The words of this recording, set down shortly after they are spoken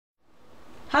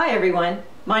Hi everyone,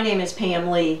 my name is Pam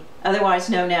Lee, otherwise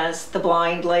known as the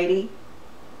Blind Lady.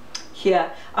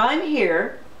 Yeah, I'm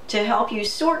here to help you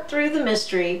sort through the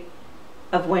mystery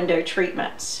of window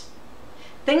treatments.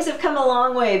 Things have come a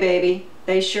long way, baby.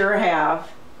 They sure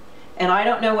have. And I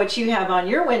don't know what you have on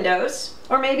your windows,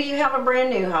 or maybe you have a brand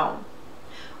new home.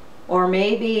 Or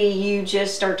maybe you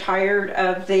just are tired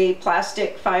of the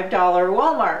plastic $5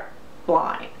 Walmart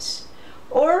blinds.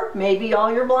 Or maybe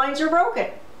all your blinds are broken.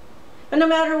 But no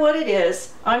matter what it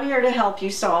is, I'm here to help you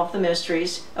solve the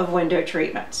mysteries of window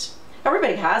treatments.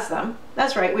 Everybody has them.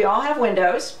 That's right, we all have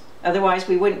windows. Otherwise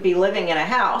we wouldn't be living in a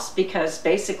house, because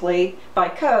basically by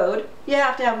code you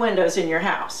have to have windows in your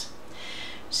house.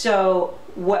 So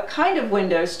what kind of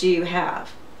windows do you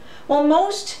have? Well,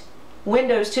 most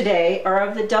windows today are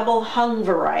of the double hung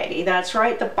variety. That's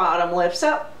right, the bottom lifts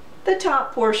up, the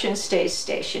top portion stays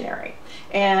stationary.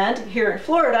 And here in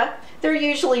Florida, they're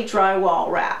usually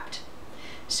drywall wrapped.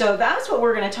 So that's what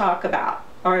we're going to talk about,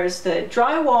 is the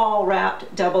drywall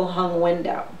wrapped double hung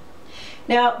window.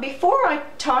 Now, before I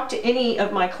talk to any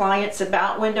of my clients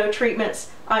about window treatments,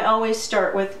 I always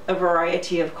start with a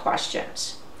variety of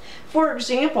questions. For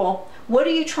example, what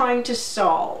are you trying to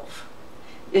solve?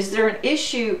 Is there an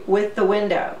issue with the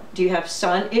window? Do you have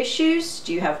sun issues?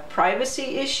 Do you have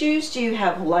privacy issues? Do you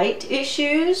have light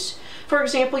issues? For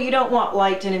example, you don't want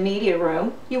light in a media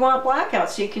room. You want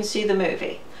blackout so you can see the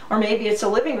movie. Or maybe it's a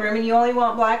living room and you only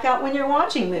want blackout when you're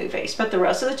watching movies, but the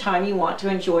rest of the time you want to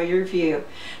enjoy your view.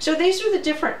 So these are the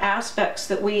different aspects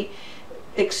that we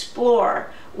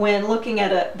explore when looking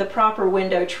at the proper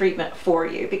window treatment for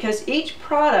you, because each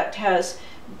product has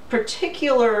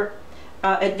particular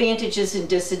advantages and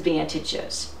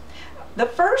disadvantages. The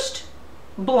first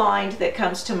blind that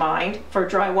comes to mind for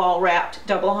drywall wrapped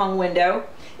double hung window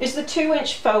is the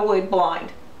 2-inch faux wood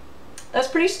blind. That's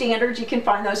pretty standard. You can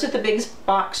find those at the big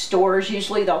box stores.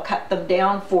 Usually they'll cut them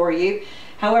down for you.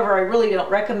 However, I really don't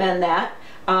recommend that.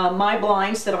 My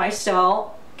blinds that I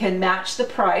sell can match the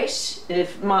price,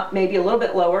 if not maybe a little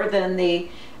bit lower than the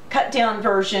cut down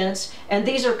versions, and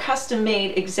these are custom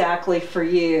made exactly for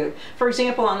you. For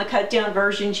example, on the cut down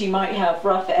versions you might have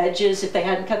rough edges if they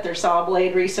hadn't cut their saw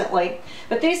blade recently,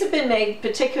 but these have been made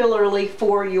particularly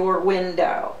for your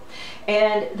window.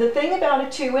 And the thing about a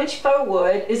 2-inch faux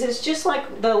wood is it's just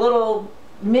like the little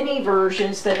mini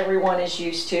versions that everyone is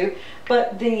used to,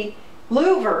 but the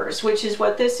louvers, which is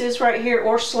what this is right here,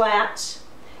 or slats,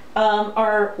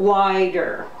 are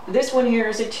wider. This one here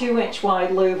is a 2-inch wide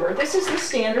louver. This is the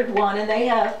standard one, and they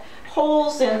have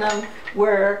holes in them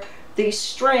where these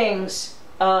strings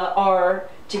are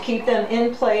to keep them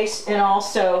in place, and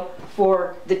also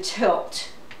for the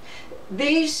tilt.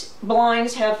 These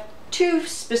blinds have two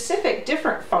specific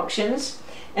different functions,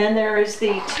 and there is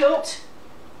the tilt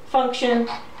function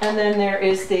and then there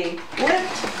is the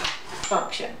lift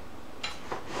function.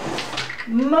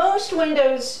 Most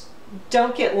windows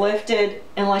don't get lifted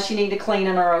unless you need to clean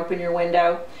them or open your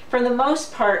window. For the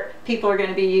most part, people are going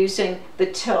to be using the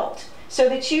tilt so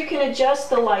that you can adjust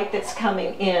the light that's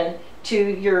coming in to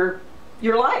your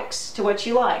likes, to what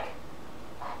you like.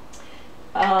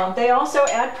 They also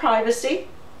add privacy,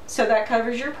 so that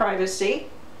covers your privacy.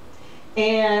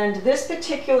 And this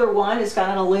particular one has got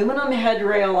an aluminum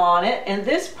headrail on it, and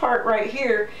this part right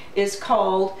here is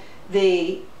called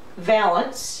the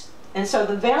valance. And so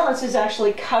the valance is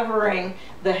actually covering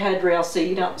the headrail so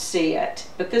you don't see it.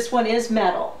 But this one is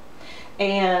metal,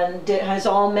 and it has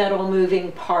all metal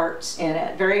moving parts in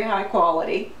it, very high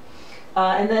quality.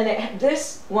 And then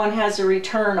this one has a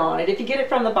return on it. If you get it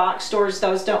from the box stores,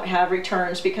 those don't have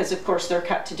returns because of course they're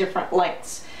cut to different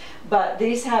lengths. But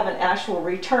these have an actual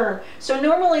return. So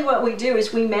normally what we do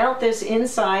is we mount this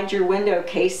inside your window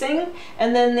casing,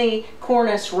 and then the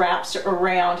cornice wraps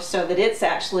around so that it's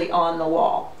actually on the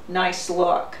wall. Nice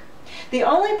look. The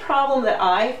only problem that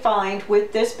I find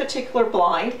with this particular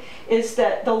blind is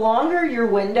that the longer your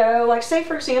window, like say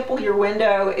for example your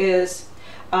window is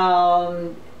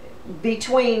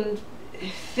between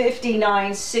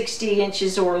 59, 60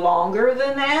 inches or longer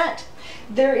than that,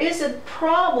 there is a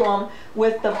problem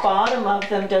with the bottom of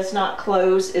them does not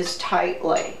close as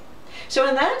tightly. So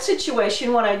in that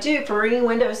situation, what I do for any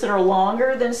windows that are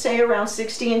longer than say around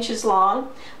 60 inches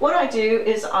long, what I do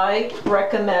is I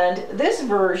recommend this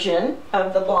version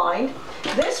of the blind.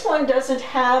 This one doesn't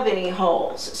have any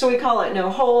holes, so we call it no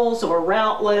holes or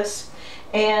routeless,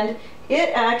 and it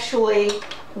actually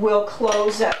will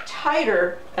close up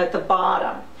tighter at the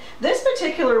bottom. This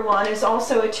particular one is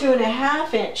also a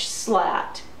 2.5-inch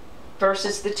slat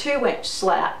versus the 2-inch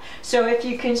slat. So if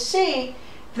you can see,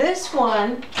 this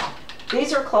one,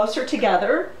 these are closer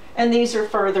together, and these are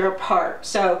further apart.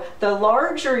 So the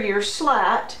larger your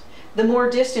slat, the more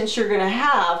distance you're going to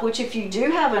have, which if you do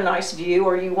have a nice view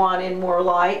or you want in more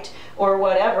light or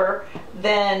whatever,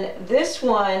 then this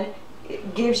one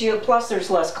gives you a plus.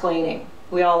 There's less cleaning.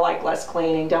 We all like less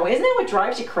cleaning, don't we? Isn't that what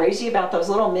drives you crazy about those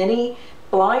little mini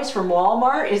blinds from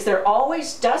Walmart? Is they're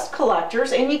always dust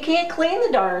collectors and you can't clean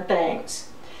the darn things.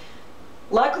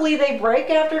 Luckily they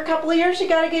break after a couple of years. You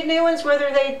got to get new ones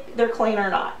whether they're clean or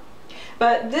not.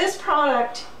 But this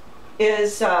product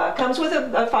is comes with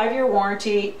a 5-year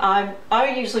warranty.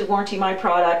 I usually warranty my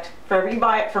product. For you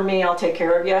buy it from me, I'll take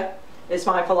care of you, is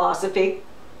my philosophy.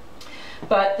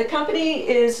 But the company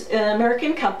is an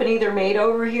American company. They're made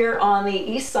over here on the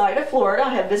east side of Florida.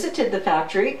 I have visited the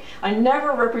factory. I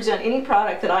never represent any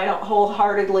product that I don't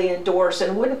wholeheartedly endorse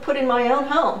and wouldn't put in my own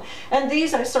home. And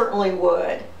these I certainly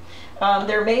would.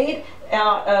 They're made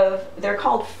out of, they're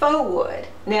called faux wood.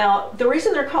 Now, the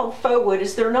reason they're called faux wood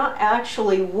is they're not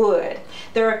actually wood.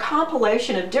 They're a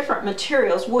compilation of different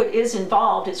materials. Wood is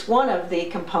involved. It's one of the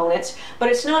components, but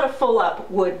it's not a full-up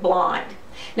wood blind.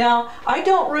 Now, I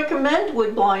don't recommend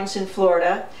wood blinds in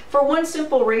Florida for one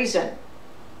simple reason: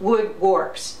 wood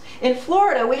warps. In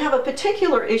Florida, we have a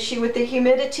particular issue with the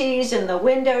humidities and the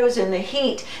windows and the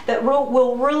heat that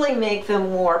will really make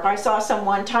them warp. I saw some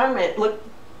one time, it looked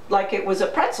like it was a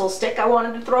pretzel stick. I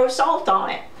wanted to throw salt on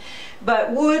it.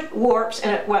 But wood warps,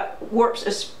 and it warps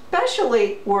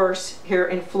especially worse here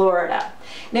in Florida.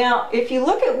 Now, if you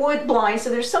look at wood blinds, so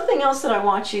there's something else that I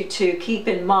want you to keep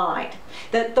in mind,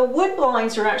 that the wood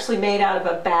blinds are actually made out of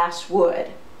a basswood.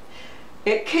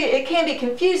 It can be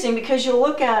confusing because you'll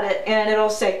look at it and it'll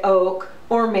say oak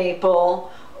or maple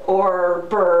or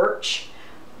birch,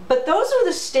 but those are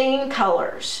the stain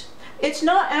colors. It's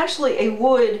not actually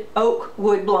a oak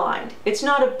wood blind. It's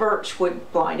not a birch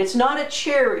wood blind. It's not a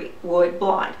cherry wood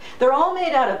blind. They're all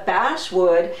made out of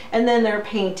basswood and then they're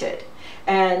painted.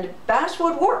 And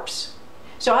basswood warps.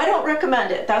 So I don't recommend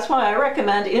it. That's why I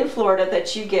recommend in Florida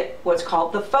that you get what's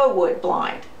called the faux wood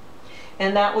blind.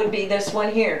 And that would be this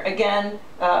one here. Again,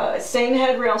 same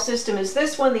headrail system as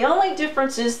this one. The only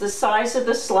difference is the size of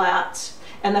the slats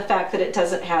and the fact that it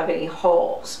doesn't have any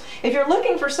holes. If you're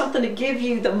looking for something to give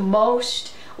you the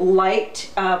most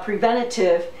light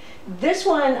preventative, this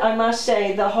one, I must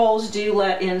say, the holes do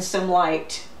let in some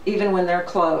light even when they're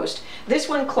closed. This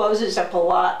one closes up a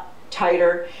lot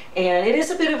tighter, and it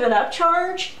is a bit of an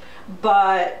upcharge,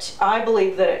 but I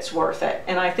believe that it's worth it,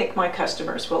 and I think my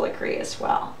customers will agree as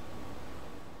well.